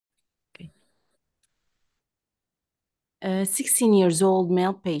A 16 years old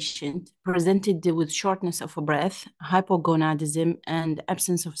male patient presented with shortness of breath, hypogonadism, and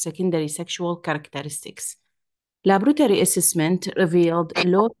absence of secondary sexual characteristics. Laboratory assessment revealed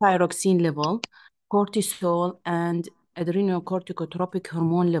low thyroxine level, cortisol, and adrenocorticotropic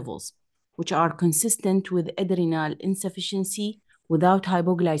hormone levels, which are consistent with adrenal insufficiency without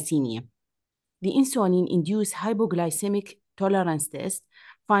hypoglycemia. The insulin-induced hypoglycemic tolerance test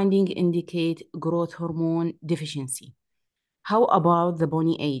finding indicate growth hormone deficiency. How about the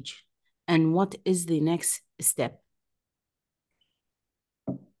bony age? And what is the next step?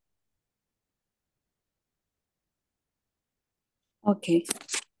 Okay.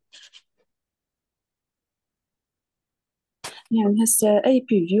 يعني هسه AP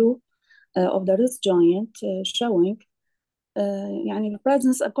view of the wrist joint showing يعني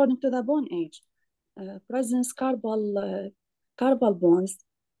presence according to the bone age presence carpal bones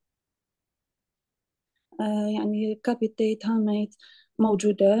يعني capitate hamate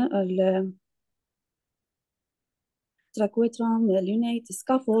موجودة tracheotomy lunate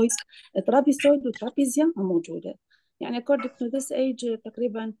scaphoid trapezoid وtrapezium موجودة يعني according to this age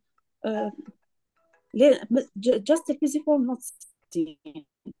تقريبا just the physiform not seen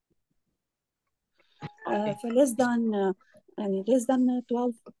فless than يعني less than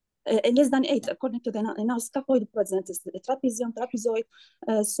 12 less than 8 according to the now scaphoid present trapezium trapezoid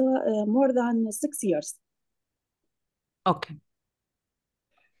so more than 6 years. Okay.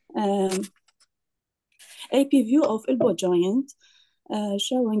 AP view of elbow joint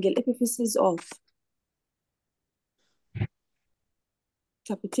showing the epiphysis of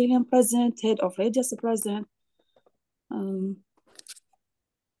capitulum present, head of radius present.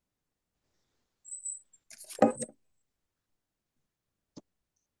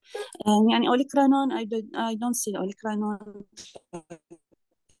 يعني olecranon I don't see olecranon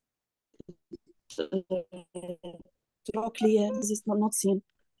trochlear this is not seen.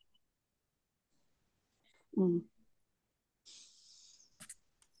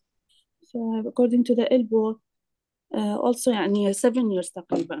 So according to the elbow also يعني 7 years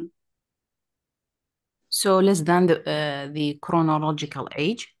تقريبا. So less than the chronological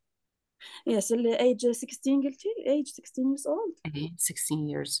age? Yes, age 16 قلتي age 16 years old. 16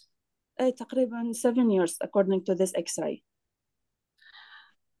 years. تقريبا 7 years according to this X-ray.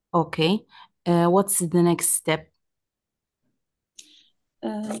 Okay. What's the next step?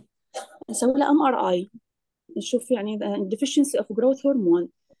 نسوي له MRI نشوف يعني deficiency of growth hormone.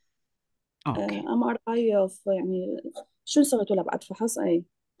 Okay. MRI of يعني شو سويتوا له بعد فحص أي؟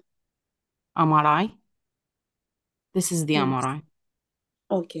 MRI? This is the MRI.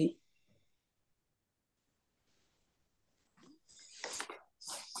 Okay.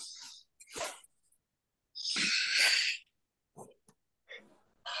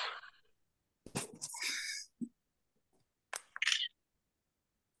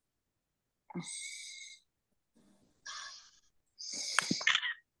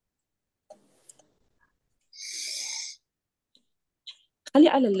 خلي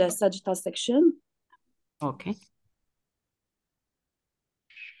على الساجيتال section. Okay.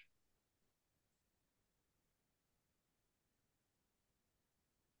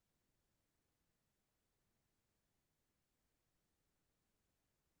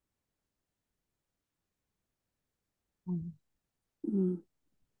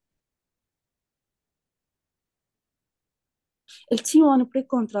 التي 1 بري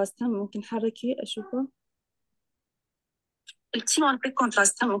كونتراست ممكن حركي اشوفه. التي 1 بري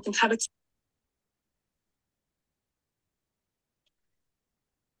كونتراست ممكن حركي.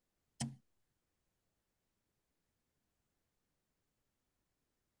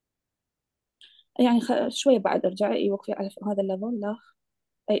 يعني شوية بعد ارجعي وقفي على هذا الليفل. لا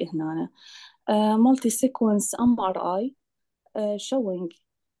اي هنا مالتي سيكونس MRI showing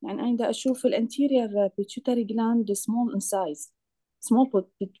يعني أنا اشوف الانتيريور pituitary gland small in size small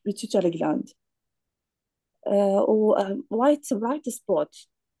pituitary gland و white bright spot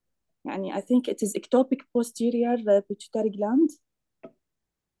يعني I think it is ectopic posterior pituitary gland.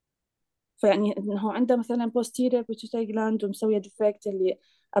 فيعني انه عنده مثلا posterior pituitary gland ومسويه defect اللي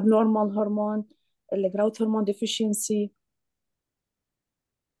abnormal هرمون اللي growth hormone deficiency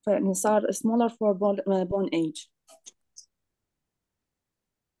فيعني صار smaller for bone age.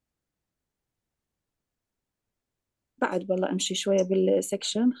 بعد والله امشي شويه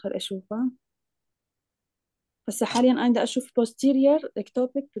بالسكشن خل اشوفه. هسه حاليا انا بدي اشوف posterior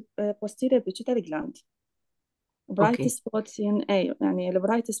ectopic posterior pituitary gland bright Okay. spot in اي يعني ال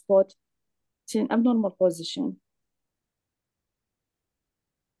bright spot in abnormal position.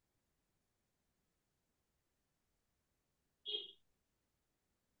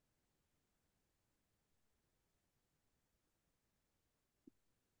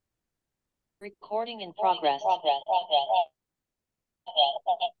 Recording in progress.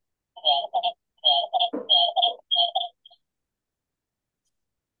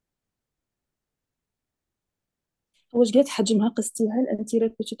 وش قد حجمها قستيها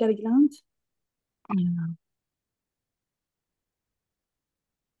الانتيريور بيتيوتري جلاند؟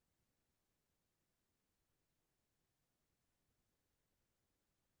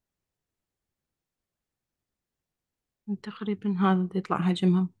 تقريبا هذا اللي يطلع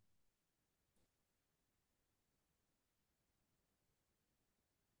حجمها.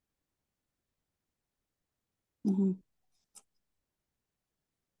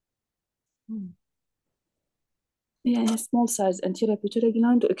 يعني small size anterior pituitary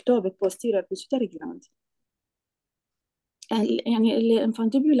gland و ectopic posterior pituitary gland. يعني اللي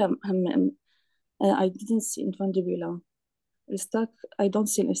infundibulum هم I didn't see infundibulum. الstack I don't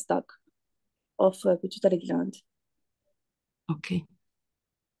see a stack of pituitary gland. اوكي.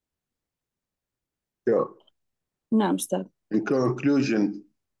 نعم أستاذ. In conclusion,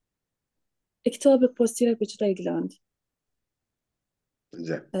 ectopic posterior pituitary gland.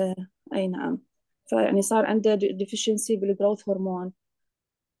 زين. أي نعم. فيعني صار عنده deficiency بالgrowth hormone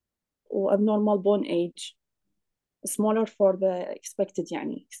و abnormal bone age smaller for the expected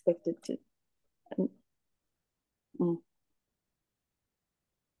يعني expected.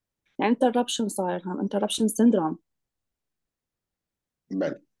 يعني interruption صاير هم interruption syndrome.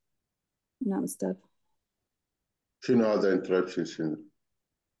 بل نعم أستاذ. شنو هذا interruption syndrome؟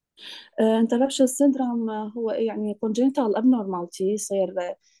 interruption syndrome هو يعني congenital abnormality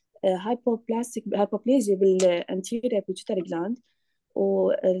يصير hypoplasia بالanterior pituitary gland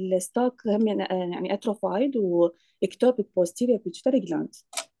والستوك هم يعني atrophied و ectopic posterior pituitary gland.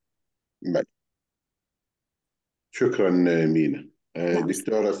 بل شكرا مينا. نعم.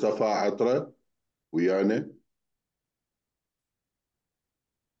 دكتورة صفاء عطرة ويانا.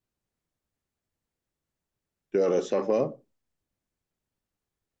 دكتورة صفاء.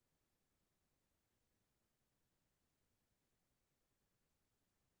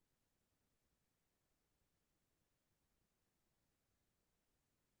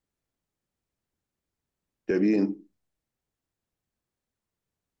 تبين.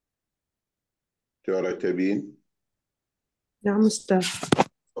 دكتورة تبين. نعم أستاذ.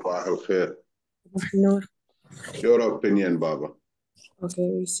 صباح الخير. صباح النور. Your opinion بابا. Okay,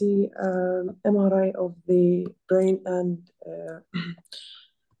 we see MRI of the brain and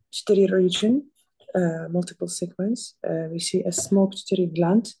pituitary region, multiple sequence. We see a small pituitary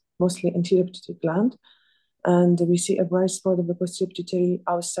gland, mostly anterior pituitary gland, and we see a bright spot of the posterior pituitary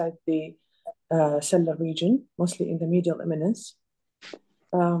outside the cellular region, mostly in the medial eminence.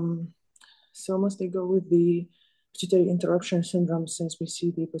 So mostly go with the pituitary interruption syndrome since we see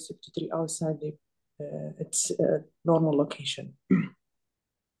the posterior pituitary outside its normal location.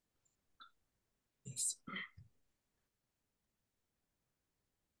 Yes.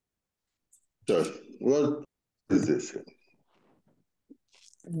 So, what is this?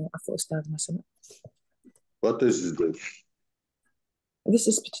 عفوا أستاذ ما سمع. What is this? This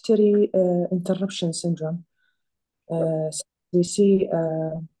is pituitary interruption syndrome. We see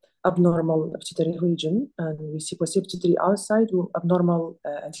abnormal pituitary region and we see posterior pituitary outside with abnormal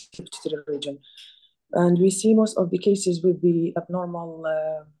anterior pituitary region. And we see most of the cases with the abnormal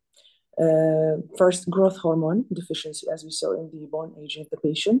first growth hormone deficiency, as we saw in the bone aging of the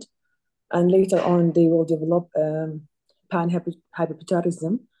patient. And later on, they will develop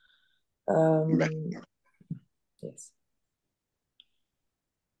panhypopituitarism. Yes.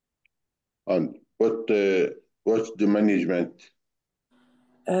 And what's the management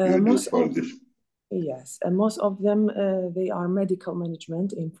you do for this? Yes, and most of them, they are medical management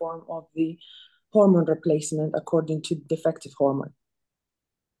in form of the hormone replacement according to defective hormone.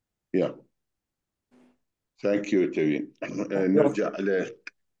 Yeah. Thank you تبين. نرجع على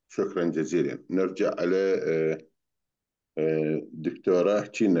شكرا جزيلا. نرجع على دكتورة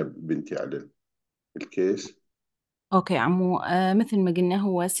احكينا بنتي على الكيس. اوكي عمو، مثل ما قلنا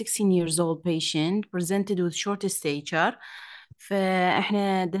هو 16 years old patient presented with short stature.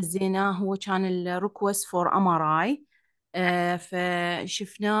 فاحنا دزيناه، هو كان الريكوست فور MRI.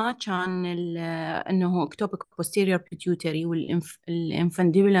 فشفناه كان انه ectopic posterior pituitary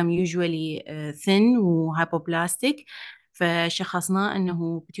والinfundibulum usually thin وhypoplastic. فشخصناه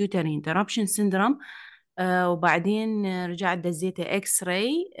انه pituitary interruption syndrome. وبعدين رجعت دزيته اكس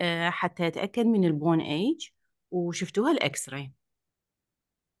راي حتى اتاكد من البون ايج، وشفتوها الاكس راي.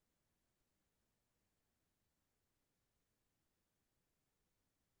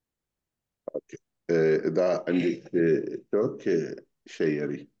 اوكي. اذا عندك توك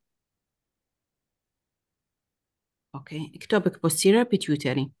شيري. اوكي. ectopic posterior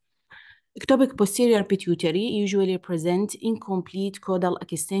pituitary. Ectopic posterior pituitary usually present incomplete caudal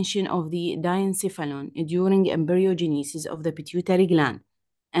extension of the diencephalon during embryogenesis of the pituitary gland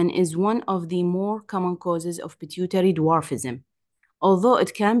and is one of the more common causes of pituitary dwarfism. Although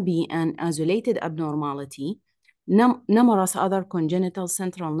it can be an isolated abnormality, numerous other congenital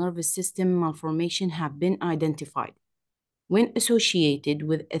central nervous system malformation have been identified. When associated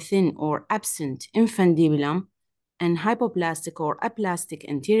with a thin or absent infundibulum and hypoplastic or aplastic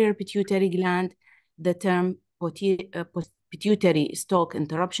anterior pituitary gland, the term pituitary stalk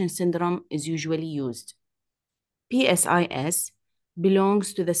interruption syndrome is usually used. PSIS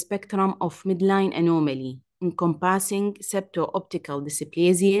belongs to the spectrum of midline anomaly, encompassing septo-optical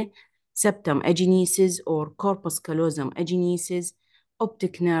dysplasia, septum agenesis or corpus callosum agenesis,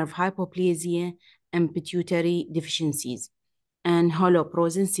 optic nerve hypoplasia, and pituitary deficiencies, and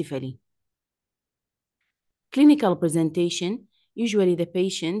holoprosencephaly. Clinical presentation, usually the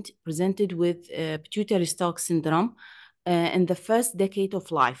patient presented with pituitary stalk syndrome in the first decade of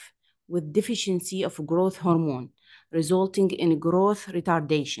life with deficiency of growth hormone, resulting in growth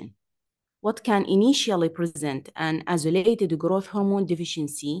retardation. What can initially present an isolated growth hormone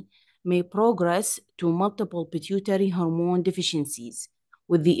deficiency may progress to multiple pituitary hormone deficiencies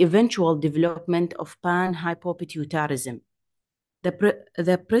with the eventual development of panhypopituitarism.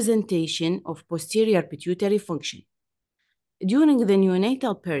 The presentation of posterior pituitary function. During the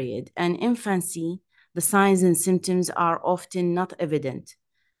neonatal period and infancy, the signs and symptoms are often not evident.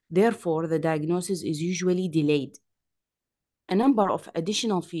 Therefore, the diagnosis is usually delayed. A number of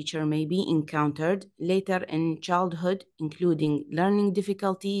additional features may be encountered later in childhood, including learning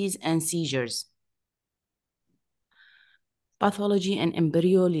difficulties and seizures. Pathology and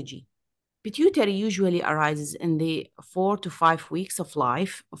embryology. Pituitary usually arises in the 4 to 5 weeks of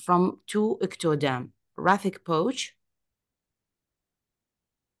life from two ectoderm, rhathic pouch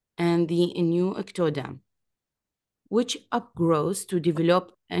and the new ectoderm, which upgrows to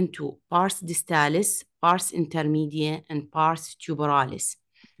develop into pars distalis, pars intermedia, and pars tuberalis,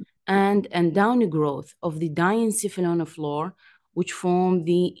 and downgrowth of the diencephalon floor, which form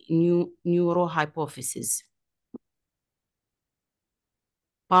the new neurohypophysis.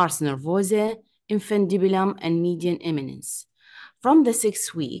 Pars nervosa, infundibulum, and median eminence. From the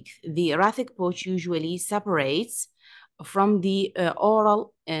 6th week, the rhathic pouch usually separates from the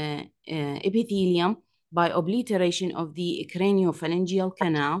oral epithelium by obliteration of the craniopharyngeal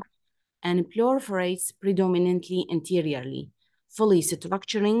canal and proliferates predominantly anteriorly, fully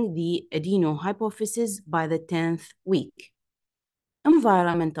structuring the adenohypophysis by the 10th week.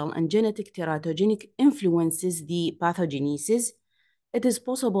 Environmental and genetic teratogenic influences the pathogenesis. It is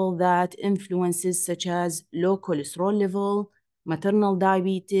possible that influences such as low cholesterol level, maternal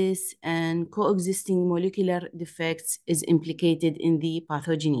diabetes, and coexisting molecular defects is implicated in the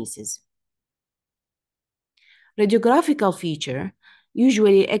pathogenesis. Radiographical feature,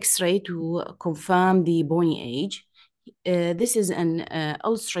 usually X-ray to confirm the bony age. This is an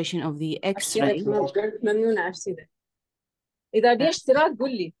illustration of the X-ray. إذا بدي اشتراك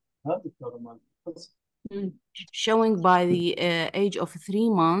قول لي. Showing by the age of 3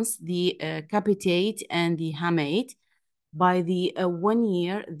 months the capitate and the hamate. By the 1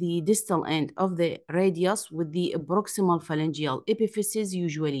 year, the distal end of the radius with the proximal phalangeal epiphysis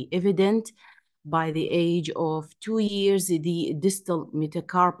usually evident. By the age of 2 years, the distal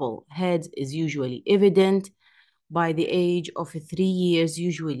metacarpal head is usually evident. By the age of 3 years,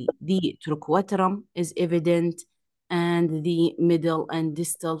 usually the trochoaterum is evident, and the middle and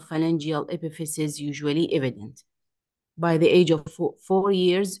distal phalangeal epiphysis usually evident. By the age of 4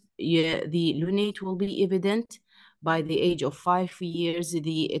 years, the lunate will be evident. By the age of 5 years,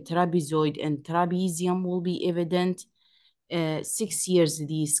 the trapezoid and trapezium will be evident. 6 years,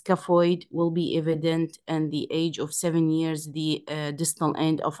 the scaphoid will be evident, and the age of 7 years, the distal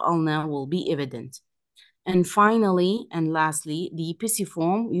end of ulna will be evident. And finally, and lastly, the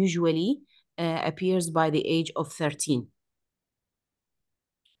pisiform usually appears by the age of 13.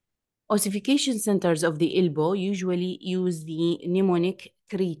 Ossification centers of the elbow usually use the mnemonic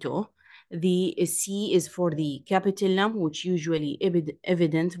CRETO. The C is for the capitulum, which usually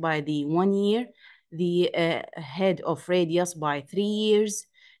evident by the 1 year, the head of radius by 3 years,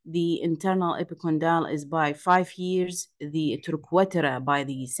 the internal epicondyle is by 5 years, the trochoatera by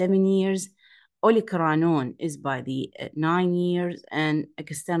the 7 years, olecranon is by the 9 years, and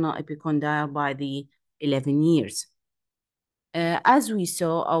external epicondyle by the 11 years. As we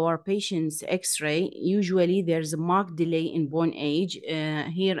saw, our patient's X-ray, usually there's a marked delay in bone age.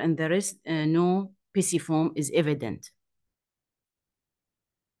 Here in the wrist, no pisiform is evident.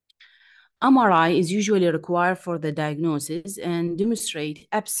 MRI is usually required for the diagnosis and demonstrate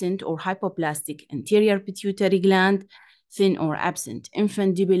absent or hypoplastic anterior pituitary gland, thin or absent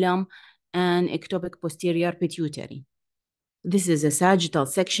infundibulum, and ectopic posterior pituitary. This is a sagittal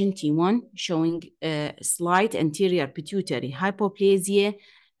section T1 showing slight anterior pituitary hypoplasia,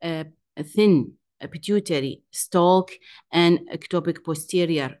 thin pituitary stalk, and ectopic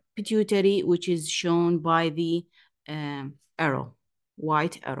posterior pituitary, which is shown by the arrow,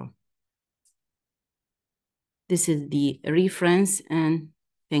 white arrow. This is the reference, and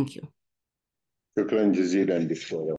thank you. شكرا جزيلا دكتورة.